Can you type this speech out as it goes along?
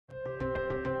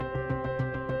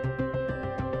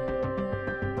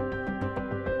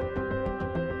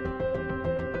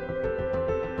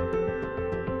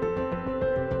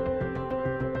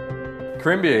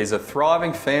Corimbia is a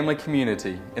thriving family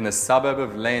community in the suburb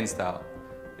of Lansdale.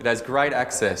 It has great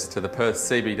access to the Perth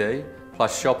CBD,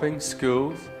 plus shopping,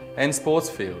 schools and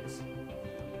sports fields.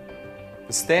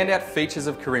 The standout features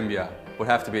of Corimbia would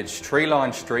have to be its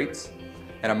tree-lined streets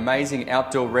and amazing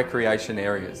outdoor recreation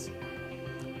areas.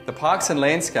 The parks and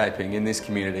landscaping in this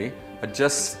community are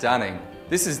just stunning.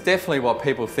 This is definitely what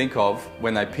people think of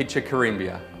when they picture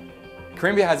Corimbia.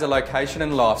 Corimbia has a location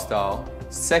and lifestyle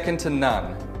second to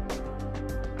none.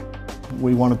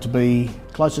 We wanted to be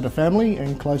closer to family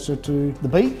and closer to the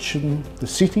beach and the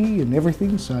city and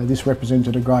everything, so this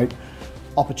represented a great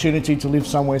opportunity to live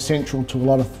somewhere central to a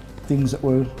lot of things that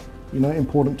were,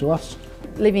 important to us.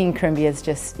 Living in Corimbia is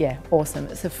just, awesome.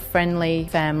 It's a friendly,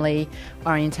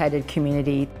 family-orientated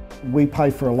community. We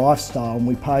pay for a lifestyle and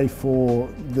we pay for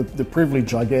the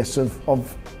privilege, I guess,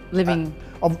 of living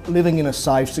in a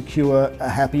safe, secure,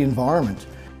 happy environment.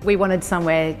 We wanted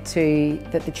somewhere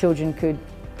that the children could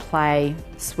play,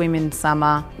 swim in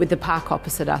summer. With the park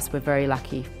opposite us, we're very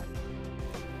lucky.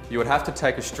 You would have to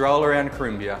take a stroll around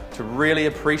Corimbia to really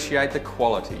appreciate the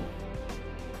quality.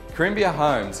 Corimbia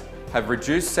homes have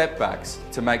reduced setbacks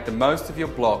to make the most of your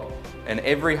block, and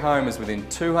every home is within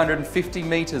 250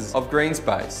 metres of green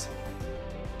space.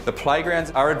 The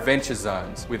playgrounds are adventure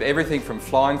zones with everything from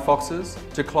flying foxes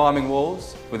to climbing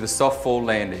walls with a soft fall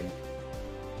landing.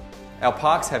 Our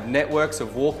parks have networks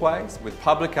of walkways with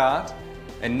public art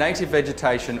and native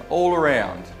vegetation all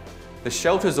around. The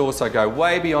shelters also go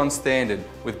way beyond standard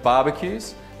with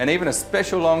barbecues and even a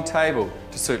special long table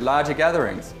to suit larger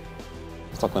gatherings.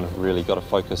 Stockland have really got to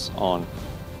focus on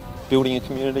building a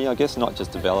community, I guess, not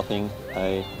just developing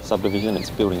a subdivision, it's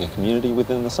building a community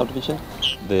within the subdivision.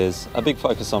 There's a big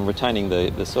focus on retaining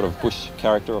the sort of bush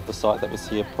character of the site that was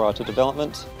here prior to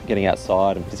development. Getting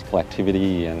outside and physical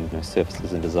activity and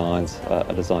surfaces and designs are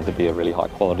designed to be a really high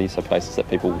quality, so places that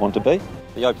people want to be.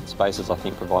 The open spaces, I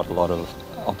think, provide a lot of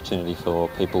opportunity for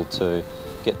people to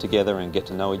get together and get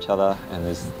to know each other, and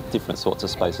there's different sorts of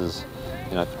spaces,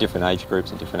 for different age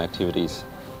groups and different activities.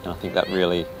 And I think that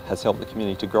really has helped the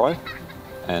community to grow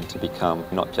and to become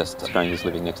not just strangers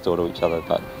living next door to each other,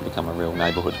 but become a real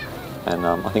neighbourhood. And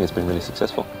I think it's been really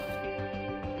successful.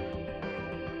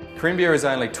 Corimbia is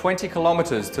only 20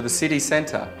 kilometres to the city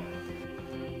centre.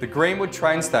 The Greenwood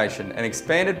train station and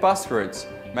expanded bus routes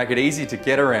make it easy to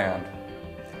get around.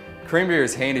 Corimbia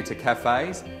is handy to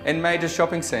cafes and major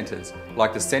shopping centres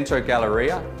like the Centro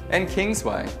Galleria and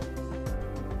Kingsway.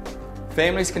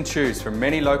 Families can choose from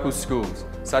many local schools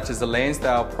such as the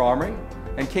Lansdale Primary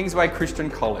and Kingsway Christian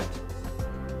College.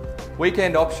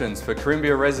 Weekend options for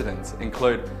Corimbia residents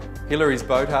include Hillary's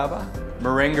Boat Harbour,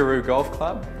 Marangaroo Golf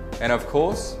Club and of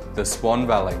course the Swan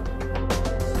Valley.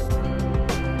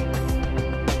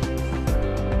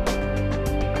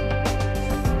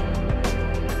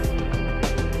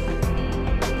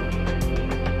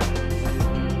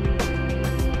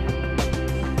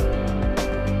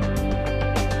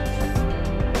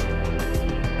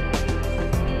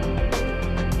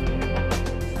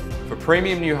 For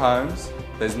premium new homes,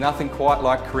 there's nothing quite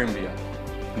like Corimbia,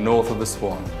 north of the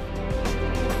Swan.